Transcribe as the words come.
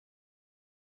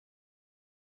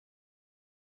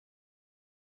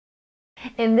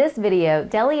In this video,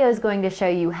 Delio is going to show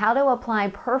you how to apply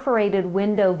perforated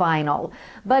window vinyl.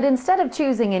 But instead of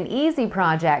choosing an easy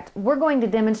project, we're going to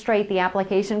demonstrate the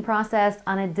application process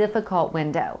on a difficult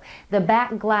window, the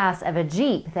back glass of a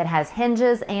Jeep that has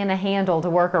hinges and a handle to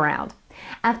work around.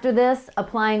 After this,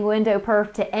 applying window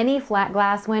perf to any flat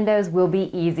glass windows will be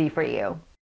easy for you.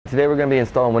 Today we're going to be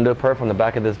installing window perf on the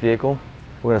back of this vehicle.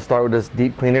 We're going to start with this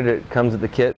deep cleaner that comes with the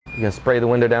kit. You're going to spray the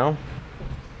window down.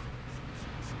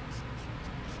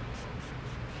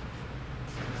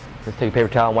 Just take a paper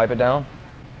towel and wipe it down.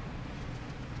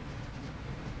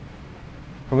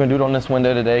 We're going to do it on this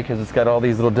window today because it's got all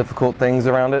these little difficult things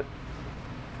around it.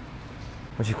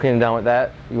 Once you clean it down with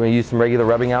that, you're going to use some regular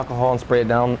rubbing alcohol and spray it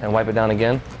down and wipe it down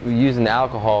again. We're using the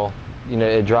alcohol,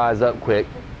 it dries up quick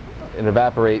and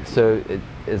evaporates, so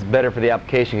it's better for the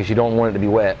application because you don't want it to be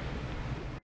wet.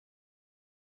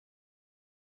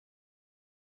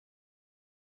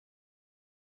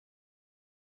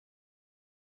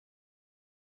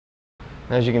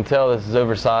 As you can tell, this is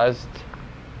oversized.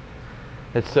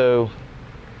 It's so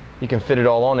you can fit it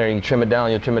all on there. You can trim it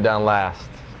down, you'll trim it down last.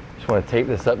 Just want to tape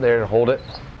this up there to hold it.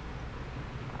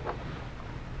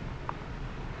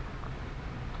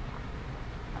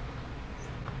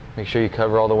 Make sure you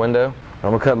cover all the window. I'm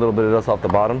going to cut a little bit of this off the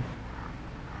bottom.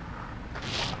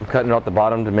 I'm cutting it off the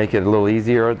bottom to make it a little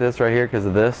easier with this right here because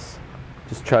of this.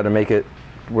 Just try to make it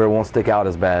where it won't stick out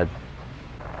as bad.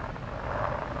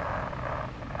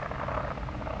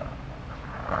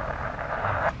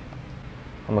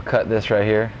 I'm going to cut this right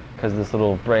here because of this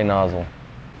little spray nozzle.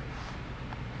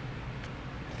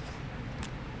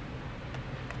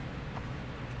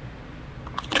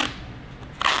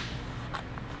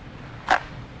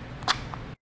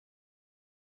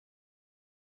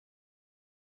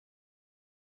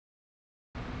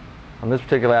 On this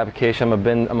particular application, I'm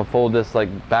gonna fold this like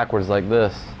backwards like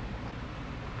this.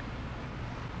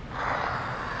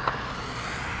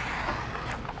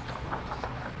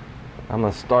 I'm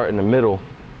gonna start in the middle,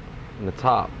 in the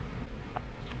top.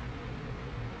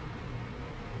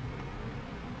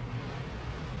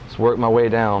 Just work my way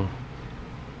down.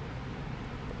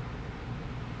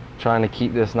 Trying to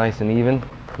keep this nice and even.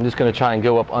 I'm just gonna try and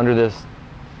go up under this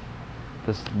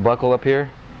buckle up here.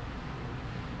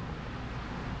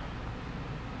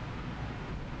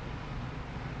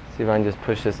 See if I can just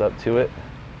push this up to it.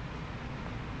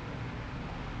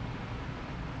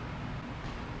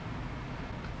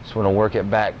 Just want to work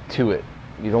it back to it.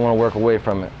 You don't want to work away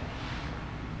from it.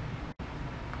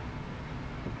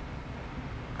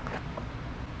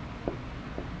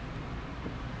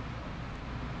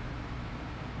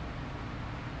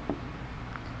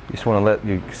 You just want to let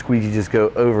your squeegee just go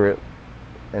over it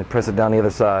and press it down the other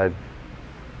side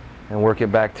and work it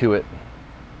back to it.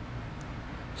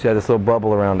 So you have this little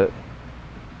bubble around it.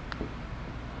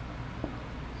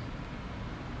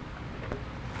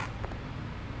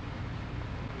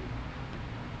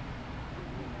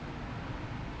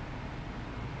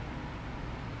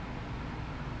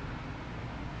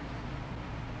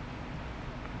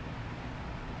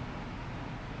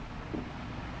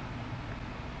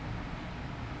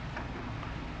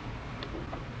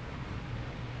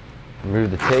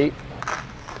 Remove the tape.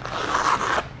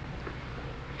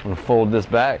 I'm going to fold this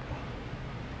back.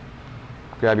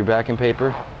 Grab your backing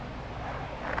paper.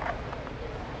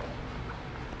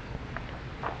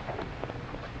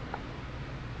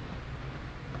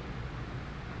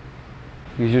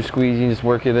 Use your squeegee and just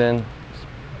work it in. Just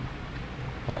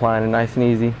applying it nice and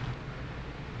easy.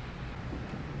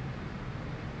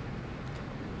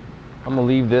 I'm going to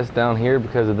leave this down here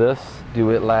because of this. Do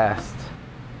it last.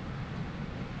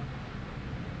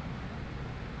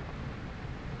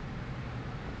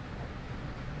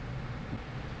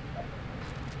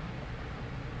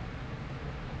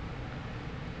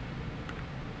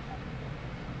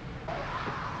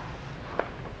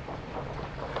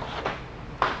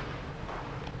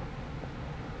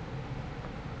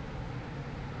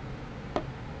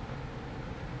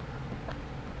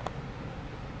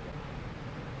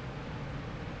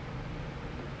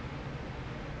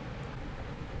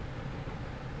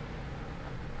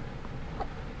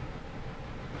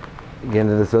 Get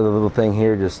into this other little thing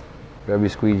here, just grab your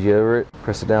squeegee over it,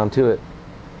 press it down to it.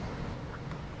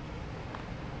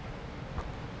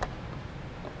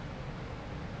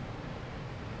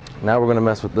 Now we're going to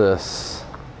mess with this.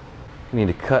 You need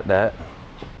to cut that.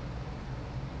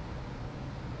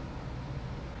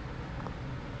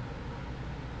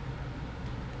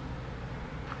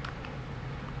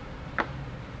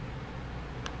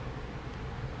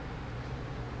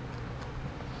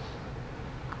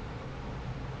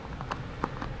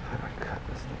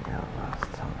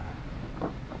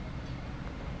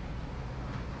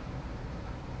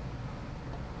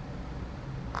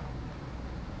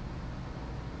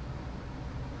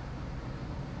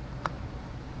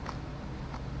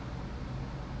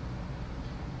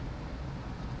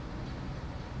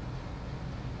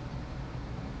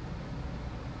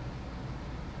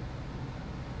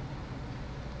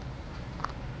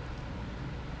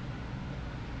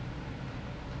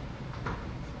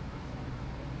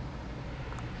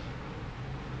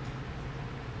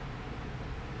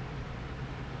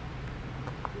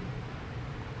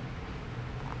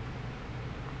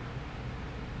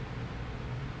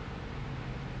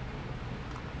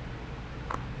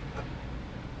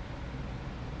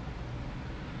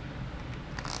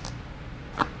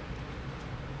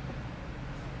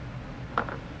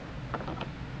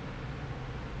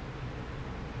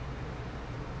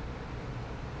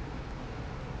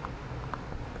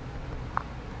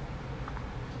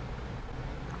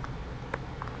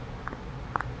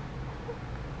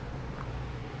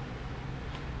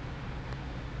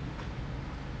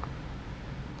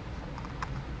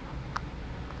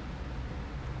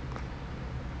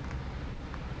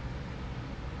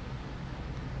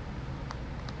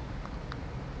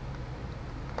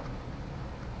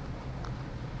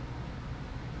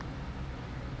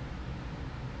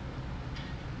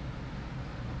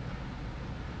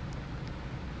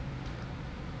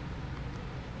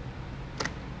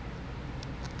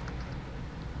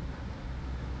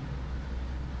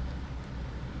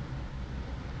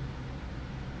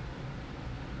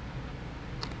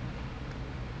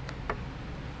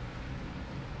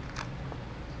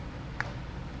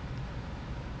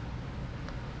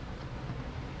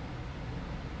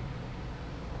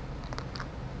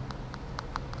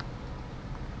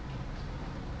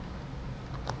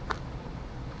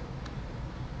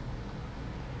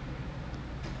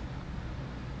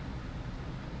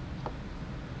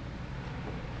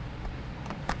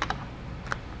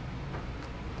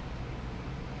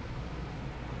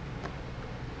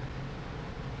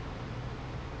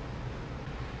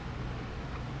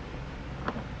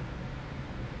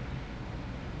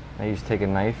 Now you just take a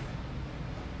knife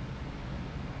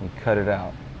and cut it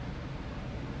out.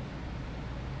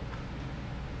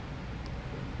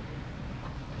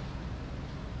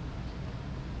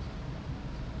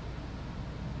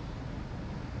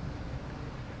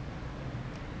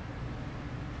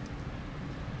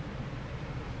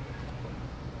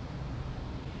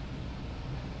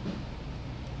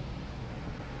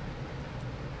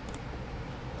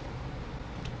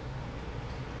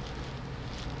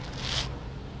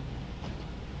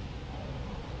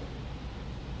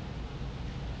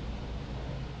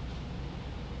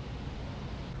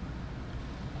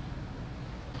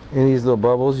 Any of these little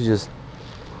bubbles, you just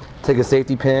take a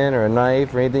safety pin or a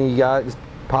knife or anything you got, just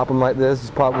pop them like this,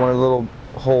 just pop one of the little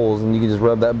holes and you can just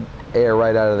rub that air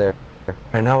right out of there.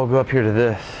 Alright, now we'll go up here to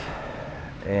this,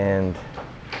 and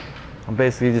I'm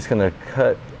basically just going to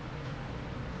cut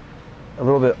a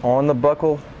little bit on the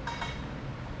buckle,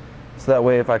 so that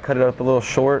way if I cut it up a little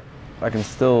short, I can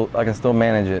still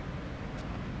manage it.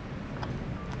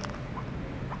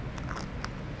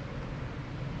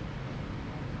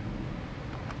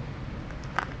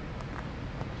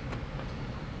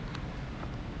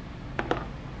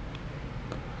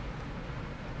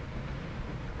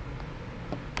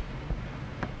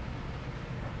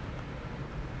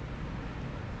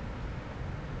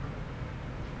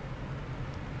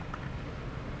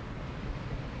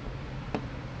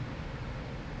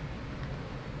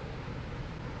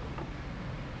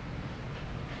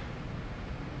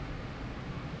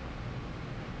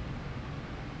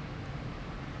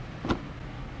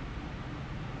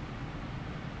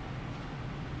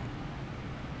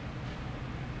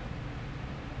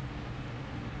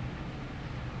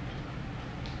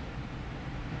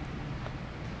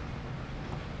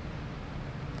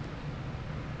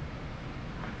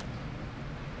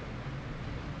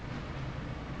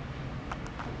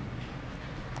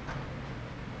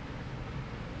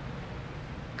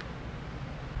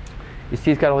 You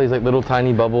see it's got all these like little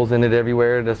tiny bubbles in it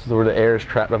everywhere. That's where the air is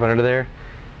trapped up under there.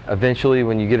 Eventually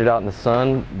when you get it out in the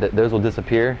sun, those will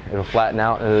disappear. It'll flatten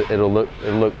out and it'll look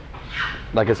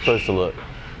like it's supposed to look.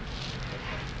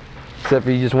 Except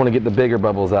for you just want to get the bigger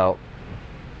bubbles out.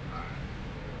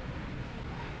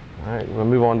 Alright, we're going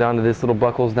to move on down to this little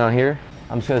buckles down here.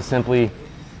 I'm just going to simply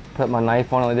put my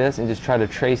knife on it like this and just try to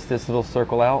trace this little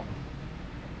circle out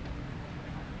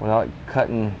without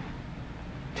cutting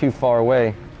too far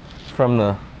away from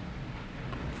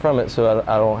it, so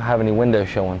I don't have any window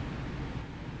showing.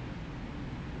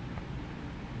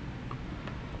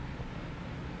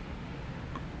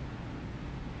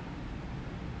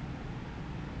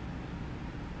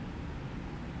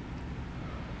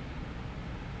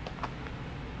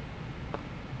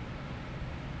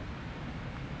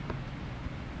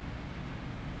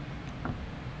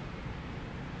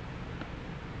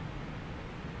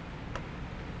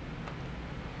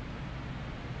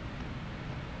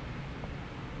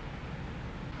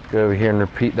 Go over here and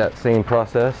repeat that same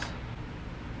process.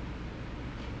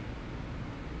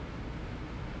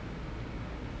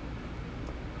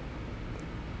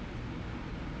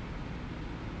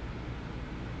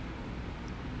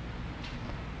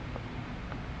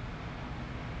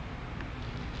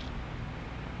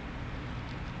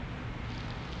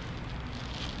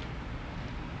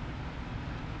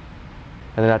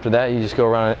 And then after that, you just go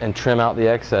around and trim out the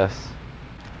excess.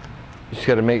 You just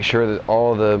got to make sure that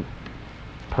all the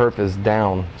perf is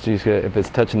down. So you just gotta, if it's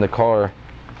touching the car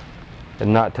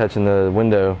and not touching the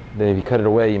window, then if you cut it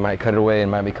away, you might cut it away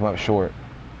and it might come up short.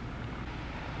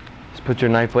 Just put your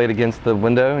knife blade against the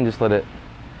window and just let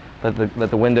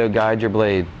the window guide your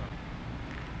blade.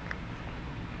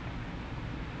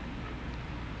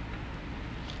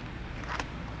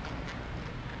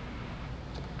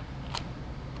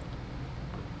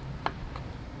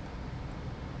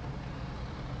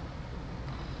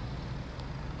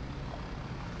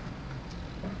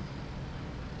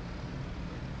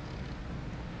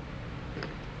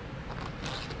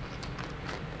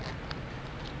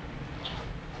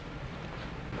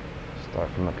 Start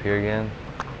from up here again.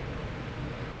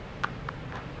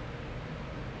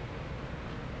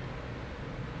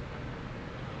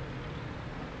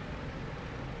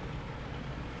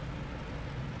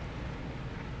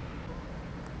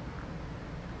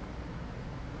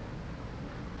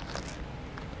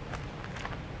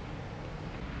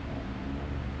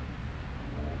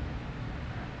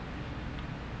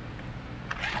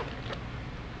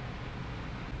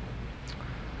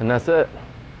 And that's it.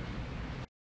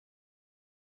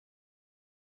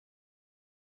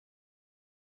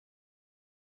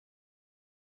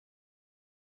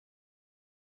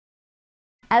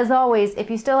 As always, if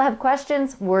you still have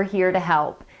questions, we're here to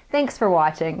help. Thanks for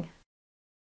watching.